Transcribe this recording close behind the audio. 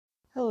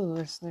Hello,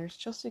 listeners.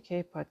 Chelsea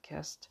K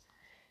podcast.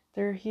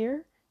 They're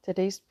here.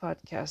 Today's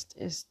podcast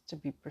is to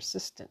be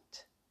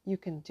persistent. You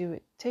can do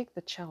it. Take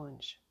the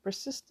challenge.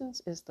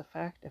 Persistence is the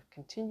fact of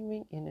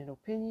continuing in an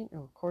opinion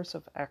or course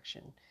of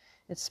action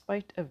in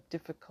spite of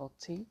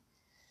difficulty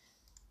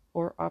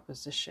or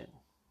opposition.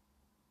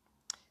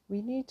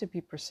 We need to be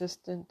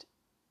persistent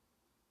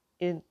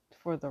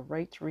for the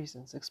right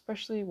reasons,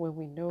 especially when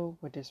we know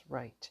what is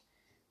right.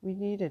 We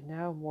need it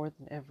now more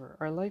than ever.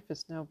 Our life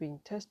is now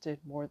being tested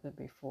more than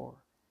before.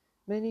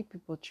 Many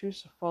people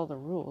choose to follow the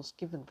rules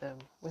given them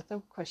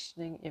without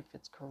questioning if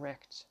it's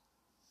correct.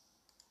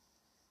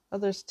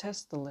 Others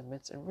test the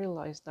limits and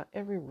realize not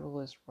every rule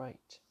is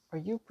right. Are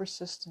you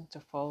persistent to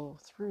follow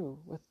through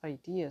with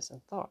ideas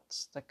and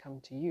thoughts that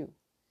come to you?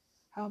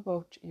 How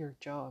about your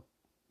job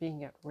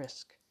being at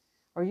risk?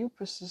 Are you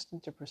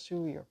persistent to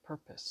pursue your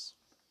purpose?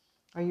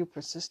 Are you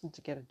persistent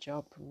to get a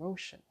job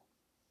promotion?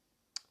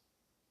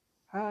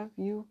 Have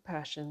you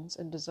passions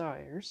and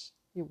desires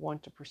you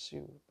want to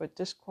pursue, but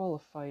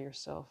disqualify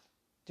yourself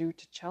due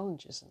to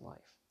challenges in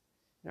life?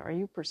 Now, are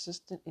you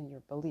persistent in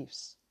your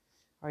beliefs?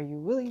 Are you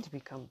willing to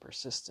become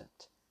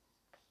persistent?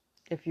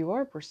 If you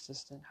are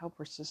persistent, how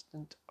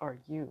persistent are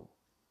you?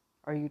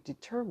 Are you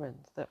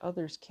determined that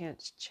others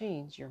can't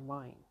change your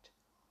mind?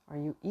 Are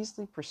you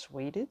easily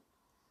persuaded?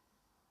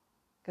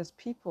 Because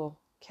people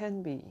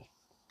can be.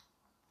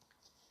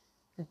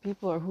 And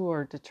people who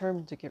are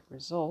determined to get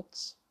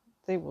results,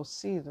 they will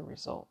see the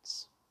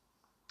results.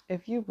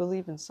 If you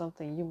believe in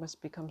something, you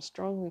must become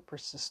strongly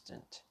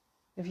persistent.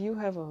 If you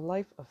have a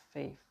life of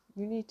faith,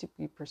 you need to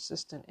be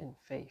persistent in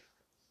faith.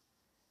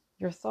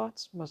 Your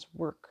thoughts must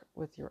work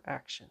with your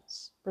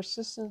actions.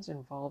 Persistence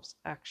involves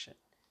action.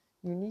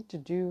 You need to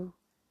do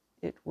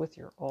it with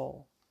your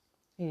all.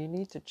 And you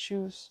need to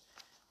choose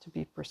to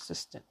be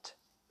persistent.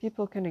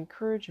 People can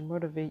encourage and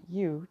motivate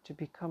you to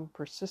become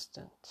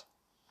persistent.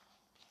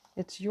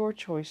 It's your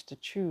choice to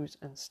choose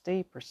and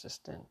stay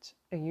persistent,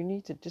 and you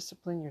need to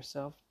discipline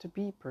yourself to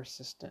be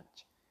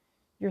persistent.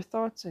 Your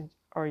thoughts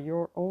are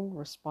your own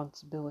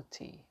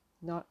responsibility,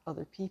 not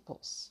other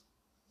people's.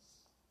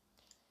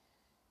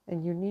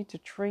 And you need to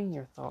train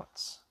your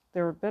thoughts.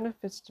 There are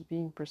benefits to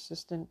being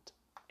persistent.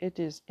 It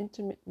is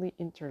intimately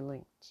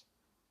interlinked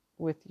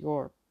with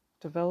your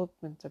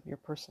development of your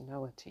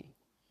personality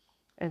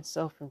and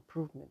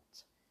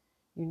self-improvement.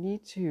 You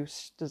need to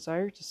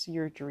desire to see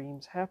your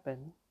dreams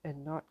happen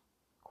and not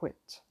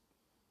quit.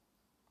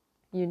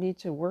 You need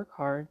to work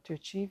hard to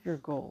achieve your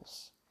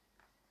goals.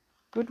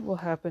 Good will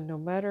happen no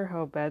matter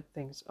how bad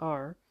things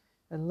are,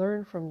 and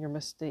learn from your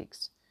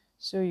mistakes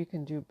so you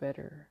can do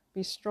better.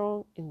 Be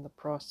strong in the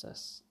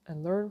process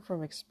and learn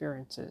from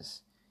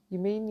experiences. You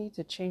may need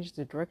to change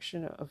the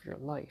direction of your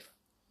life.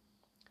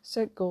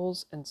 Set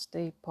goals and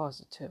stay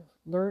positive.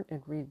 Learn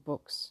and read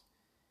books.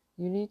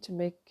 You need to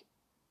make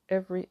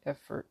every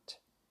effort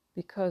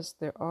because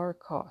there are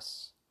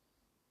costs.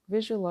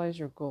 Visualize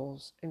your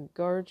goals and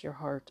guard your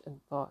heart and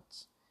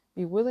thoughts.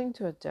 Be willing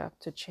to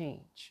adapt to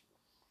change.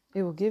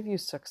 It will give you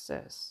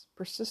success.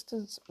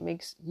 Persistence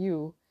makes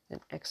you an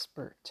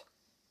expert.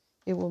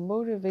 It will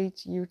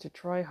motivate you to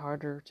try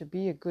harder, to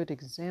be a good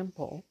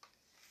example,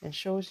 and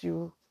shows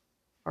you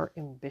are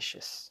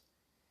ambitious.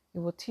 It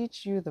will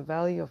teach you the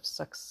value of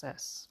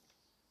success.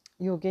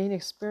 You'll gain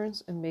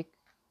experience and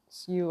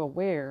makes you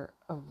aware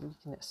of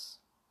weakness.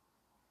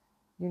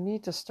 You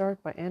need to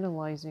start by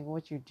analyzing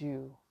what you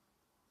do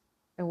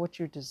and what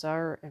you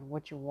desire and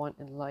what you want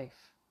in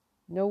life.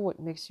 Know what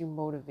makes you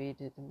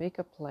motivated and make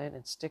a plan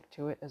and stick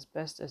to it as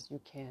best as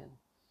you can.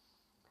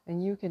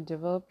 And you can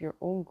develop your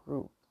own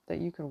group that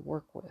you can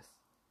work with.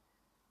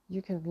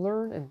 You can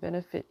learn and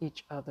benefit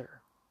each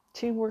other.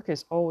 Teamwork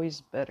is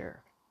always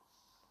better.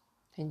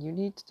 And you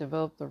need to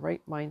develop the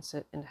right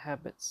mindset and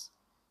habits.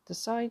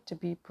 Decide to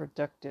be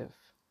productive.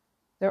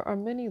 There are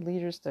many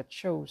leaders that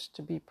chose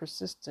to be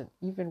persistent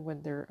even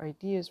when their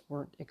ideas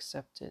weren't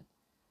accepted.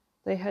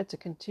 They had to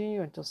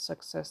continue until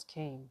success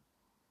came.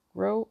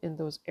 Grow in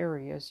those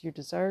areas you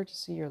desire to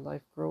see your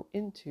life grow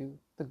into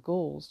the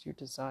goals you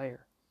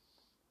desire.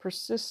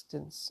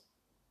 Persistence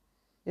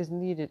is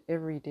needed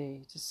every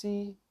day to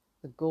see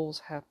the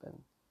goals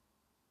happen.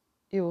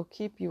 It will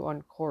keep you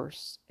on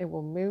course. It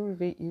will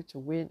motivate you to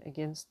win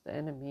against the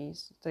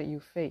enemies that you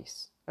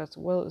face, as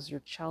well as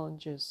your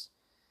challenges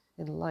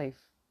in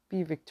life.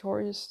 Be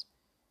victorious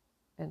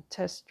and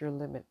test your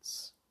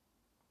limits.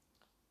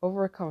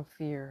 Overcome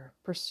fear.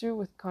 Pursue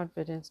with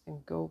confidence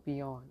and go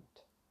beyond.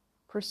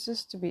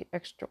 Persist to be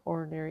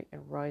extraordinary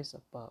and rise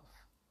above.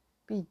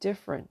 Be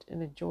different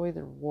and enjoy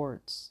the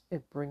rewards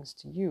it brings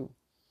to you.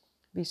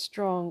 Be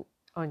strong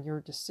on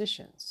your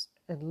decisions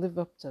and live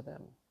up to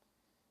them.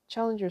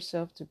 Challenge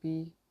yourself to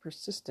be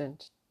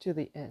persistent to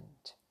the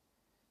end.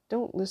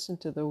 Don't listen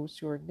to those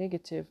who are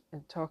negative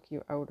and talk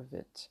you out of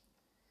it.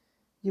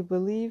 You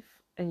believe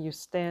and you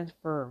stand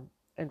firm,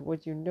 and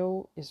what you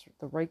know is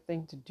the right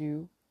thing to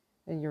do,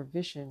 and your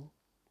vision,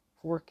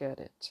 work at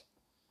it.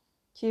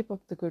 Keep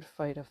up the good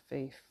fight of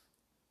faith.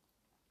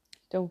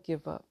 Don't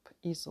give up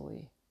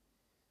easily.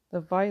 The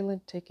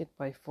violent take it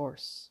by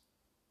force.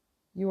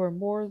 You are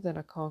more than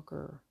a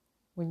conqueror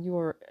when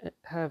you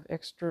have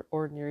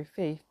extraordinary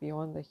faith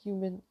beyond the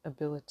human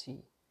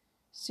ability.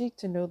 Seek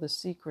to know the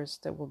secrets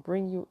that will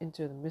bring you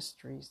into the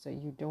mysteries that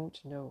you don't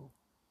know.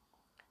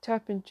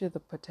 Tap into the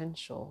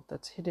potential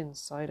that's hidden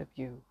inside of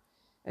you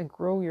and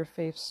grow your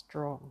faith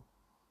strong.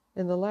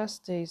 In the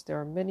last days, there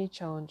are many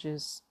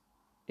challenges.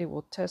 It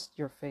will test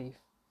your faith.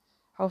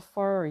 How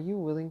far are you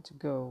willing to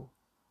go?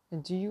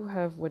 And do you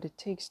have what it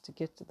takes to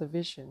get to the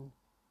vision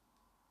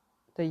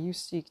that you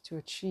seek to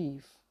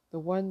achieve, the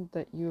one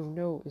that you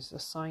know is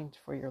assigned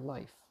for your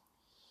life?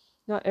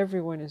 Not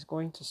everyone is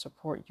going to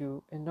support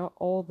you, and not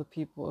all the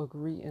people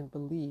agree and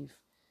believe,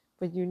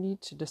 but you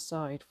need to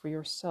decide for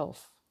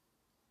yourself.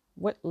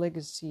 What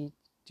legacy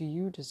do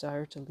you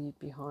desire to leave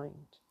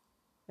behind?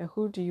 And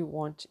who do you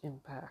want to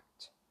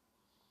impact?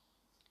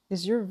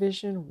 Is your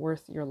vision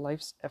worth your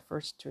life's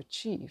efforts to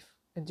achieve?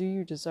 And do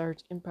you desire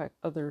to impact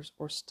others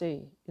or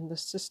stay in the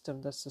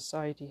system that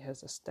society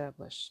has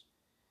established?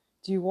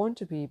 Do you want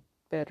to be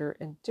better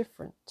and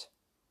different?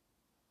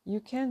 You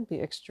can be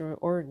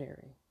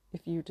extraordinary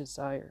if you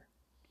desire.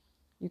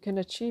 You can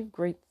achieve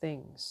great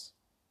things.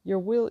 Your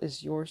will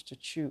is yours to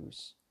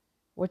choose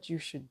what you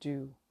should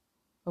do.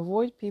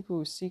 Avoid people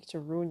who seek to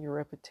ruin your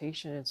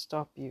reputation and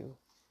stop you.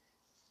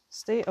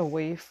 Stay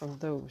away from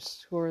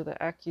those who are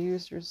the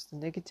accusers, the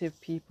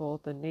negative people,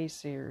 the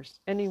naysayers,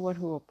 anyone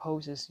who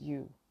opposes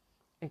you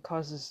and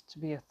causes to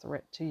be a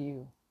threat to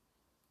you.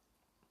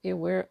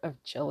 Beware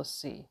of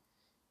jealousy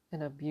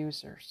and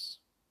abusers,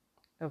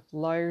 of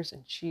liars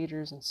and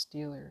cheaters and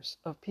stealers,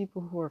 of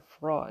people who are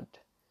fraud.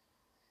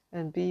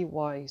 And be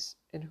wise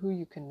in who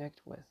you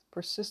connect with.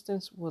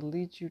 Persistence will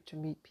lead you to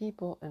meet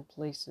people and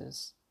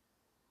places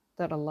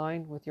that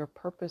align with your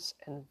purpose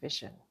and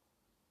vision.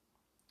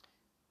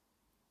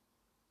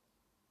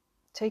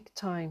 Take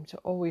time to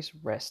always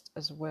rest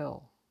as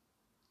well.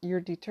 Your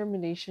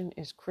determination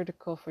is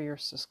critical for your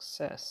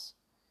success.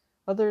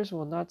 Others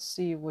will not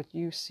see what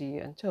you see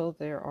until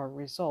there are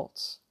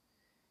results.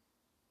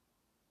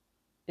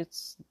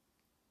 It's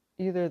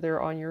either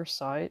they're on your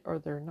side or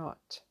they're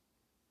not,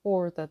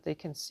 or that they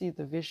can see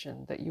the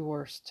vision that you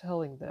are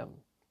telling them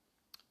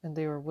and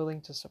they are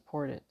willing to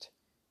support it.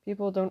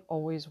 People don't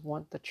always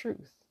want the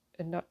truth,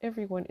 and not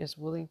everyone is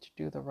willing to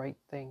do the right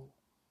thing.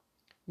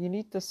 You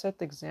need to set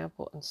the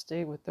example and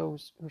stay with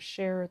those who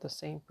share the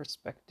same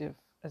perspective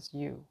as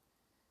you,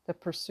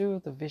 that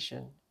pursue the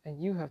vision,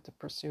 and you have to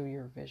pursue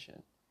your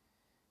vision.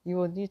 You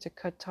will need to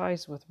cut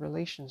ties with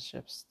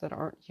relationships that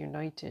aren't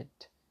united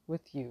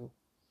with you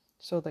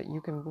so that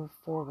you can move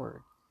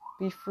forward.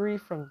 Be free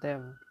from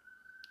them,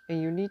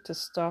 and you need to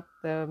stop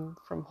them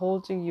from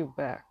holding you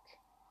back.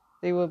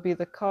 They will be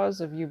the cause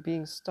of you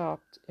being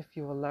stopped if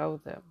you allow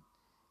them.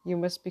 You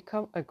must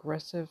become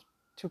aggressive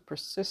to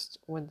persist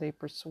when they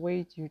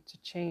persuade you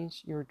to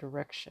change your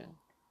direction.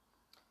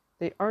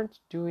 They aren't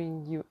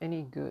doing you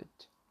any good.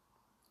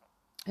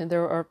 And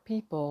there are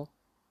people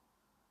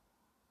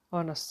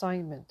on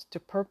assignment to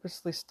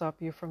purposely stop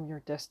you from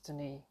your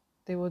destiny.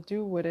 They will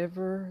do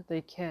whatever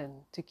they can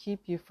to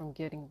keep you from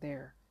getting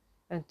there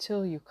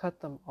until you cut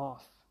them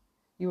off.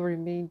 You will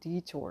remain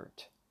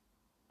detoured.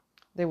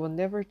 They will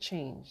never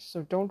change,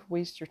 so don't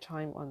waste your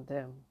time on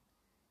them.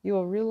 You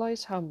will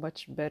realize how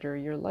much better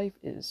your life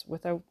is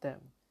without them,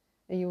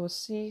 and you will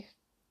see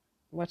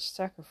much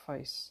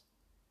sacrifice,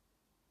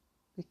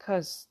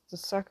 because the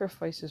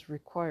sacrifice is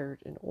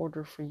required in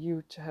order for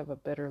you to have a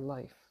better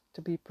life,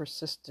 to be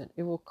persistent.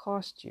 It will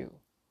cost you.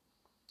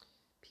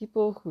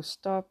 People who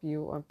stop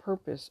you on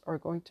purpose are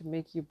going to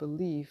make you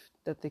believe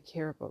that they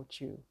care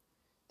about you.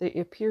 They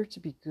appear to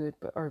be good,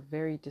 but are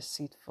very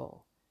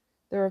deceitful.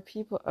 There are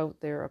people out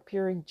there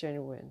appearing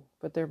genuine,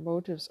 but their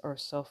motives are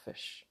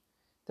selfish.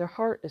 Their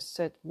heart is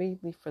set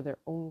mainly for their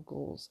own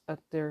goals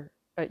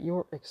at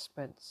your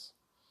expense.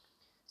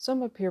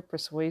 Some appear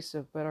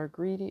persuasive, but are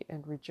greedy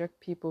and reject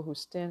people who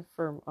stand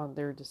firm on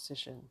their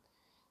decision.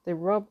 They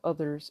rob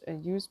others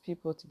and use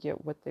people to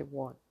get what they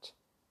want,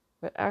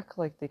 but act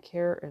like they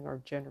care and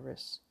are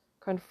generous.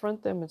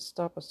 Confront them and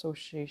stop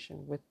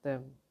association with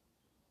them.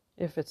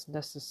 If it's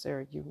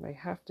necessary, you may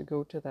have to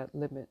go to that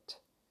limit.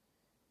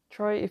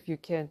 Try if you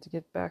can to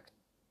get back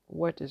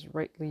what is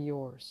rightly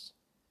yours.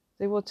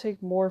 They will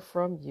take more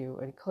from you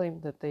and claim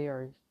that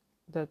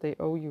they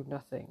owe you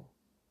nothing,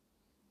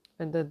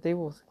 and then they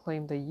will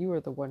claim that you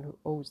are the one who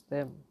owes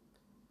them.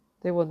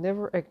 They will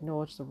never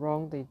acknowledge the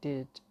wrong they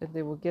did, and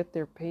they will get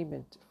their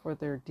payment for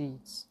their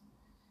deeds.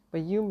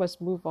 But you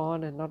must move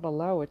on and not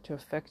allow it to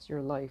affect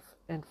your life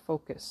and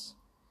focus.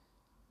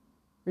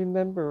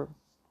 Remember,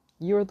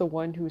 you're the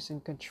one who's in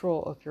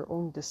control of your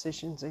own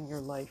decisions in your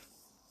life.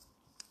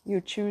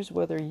 You choose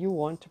whether you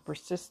want to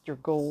persist your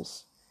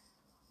goals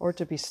or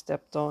to be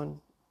stepped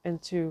on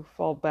and to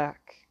fall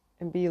back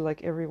and be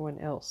like everyone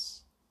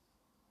else.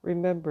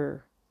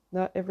 Remember,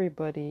 not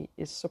everybody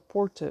is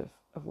supportive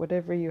of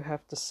whatever you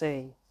have to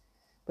say,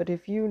 but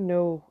if you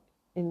know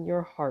in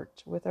your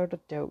heart, without a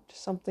doubt,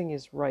 something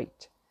is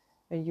right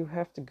and you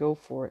have to go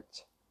for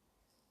it,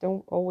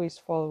 don't always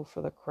follow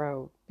for the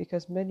crowd,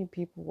 because many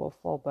people will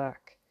fall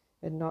back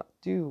and not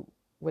do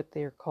what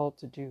they are called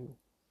to do.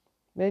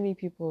 Many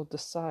people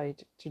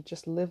decide to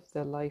just live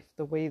their life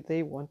the way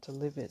they want to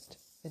live it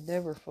and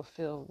never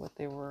fulfill what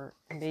they were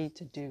made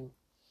to do.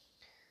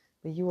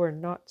 But you are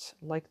not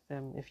like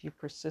them if you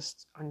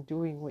persist on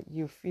doing what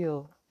you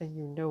feel and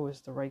you know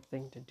is the right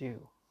thing to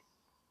do.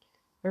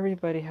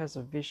 Everybody has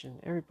a vision,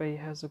 everybody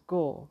has a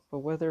goal, but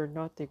whether or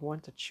not they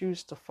want to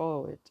choose to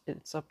follow it,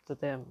 it's up to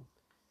them.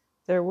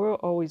 There will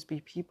always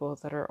be people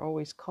that are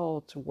always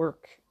called to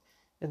work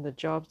in the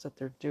jobs that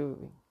they're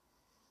doing.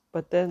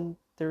 But then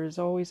there is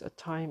always a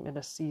time and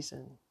a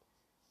season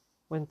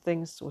when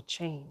things will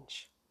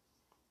change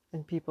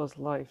in people's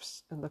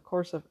lives. In the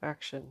course of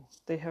action,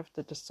 they have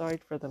to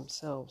decide for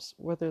themselves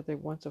whether they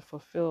want to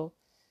fulfill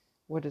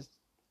what is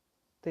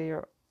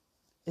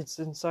it's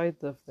inside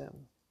of them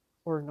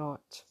or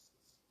not.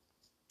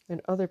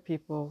 And other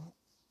people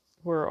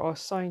who are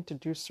assigned to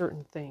do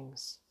certain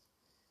things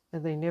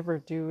and they never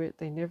do it,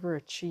 they never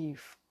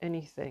achieve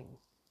anything.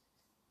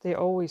 They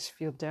always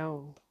feel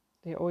down.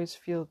 They always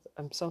feel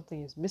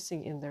something is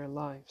missing in their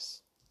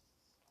lives.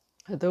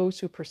 And those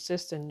who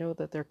persist and know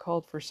that they're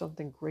called for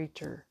something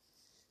greater,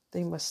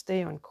 they must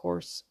stay on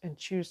course and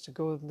choose to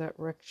go in that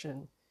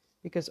direction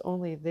because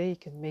only they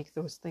can make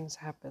those things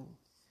happen.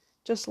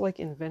 Just like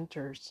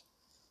inventors,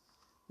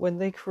 when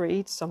they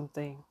create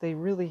something, they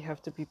really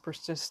have to be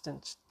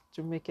persistent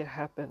to make it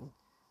happen.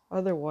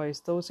 Otherwise,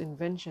 those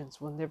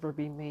inventions will never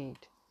be made.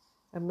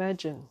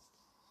 Imagine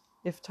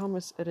if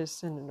Thomas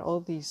Edison and all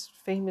these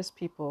famous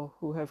people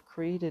who have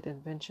created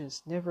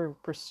inventions never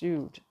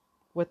pursued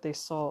what they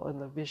saw in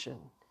the vision,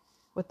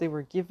 what they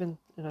were given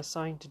and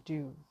assigned to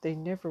do, they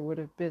never would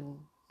have been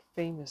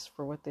famous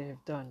for what they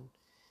have done,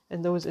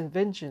 and those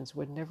inventions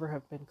would never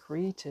have been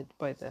created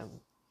by them.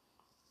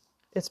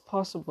 It's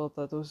possible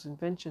that those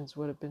inventions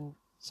would have been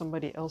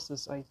somebody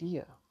else's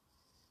idea,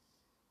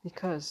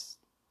 because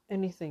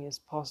anything is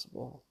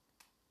possible.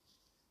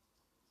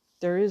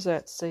 There is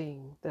that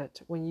saying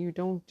that when you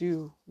don't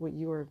do what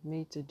you are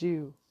made to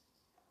do,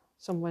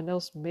 someone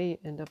else may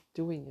end up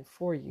doing it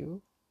for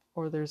you,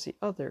 or there's the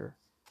other,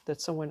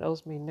 that someone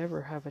else may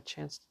never have a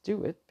chance to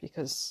do it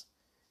because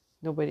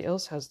nobody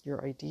else has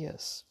your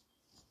ideas.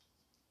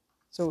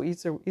 So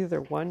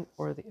either one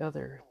or the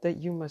other, that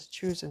you must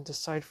choose and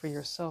decide for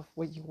yourself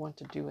what you want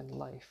to do in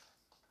life.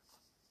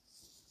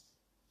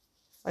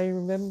 I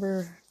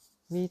remember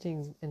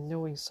meeting and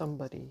knowing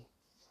somebody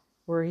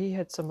where he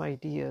had some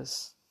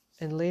ideas,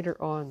 and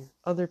later on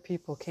other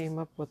people came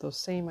up with those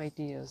same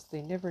ideas.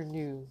 They never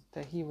knew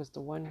that he was the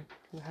one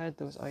who had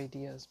those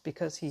ideas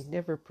because he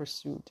never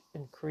pursued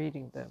in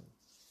creating them.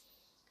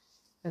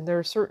 And there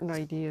are certain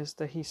ideas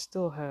that he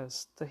still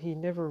has that he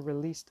never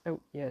released out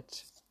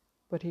yet,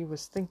 but he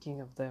was thinking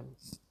of them.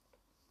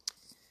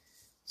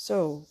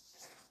 So,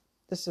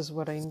 this is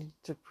what I need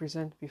to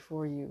present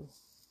before you.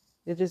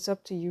 It is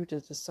up to you to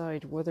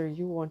decide whether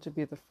you want to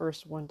be the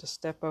first one to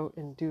step out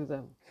and do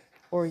them,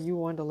 or you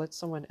want to let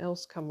someone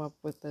else come up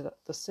with the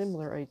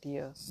similar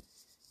idea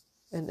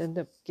and end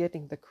up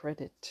getting the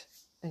credit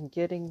and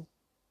getting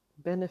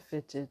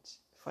benefited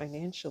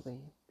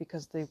financially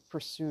because they've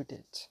pursued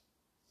it.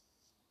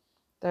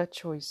 That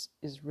choice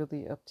is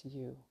really up to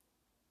you.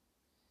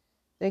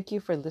 Thank you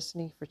for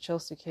listening for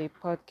Chelsea K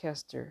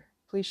Podcaster.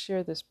 Please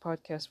share this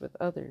podcast with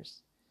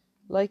others.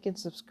 Like and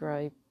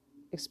subscribe,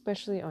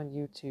 especially on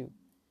YouTube.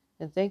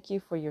 And thank you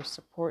for your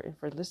support and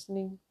for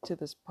listening to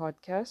this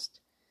podcast.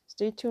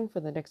 Stay tuned for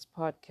the next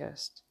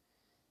podcast.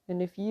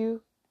 And if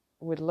you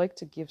would like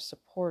to give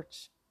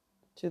support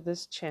to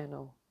this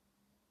channel,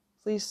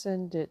 please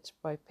send it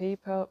by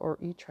PayPal or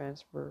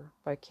e-transfer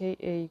by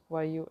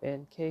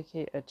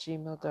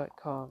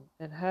kayunkk@gmail.com,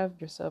 and have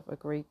yourself a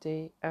great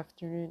day,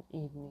 afternoon,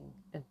 evening,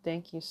 and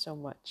thank you so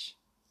much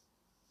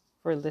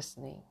for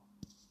listening.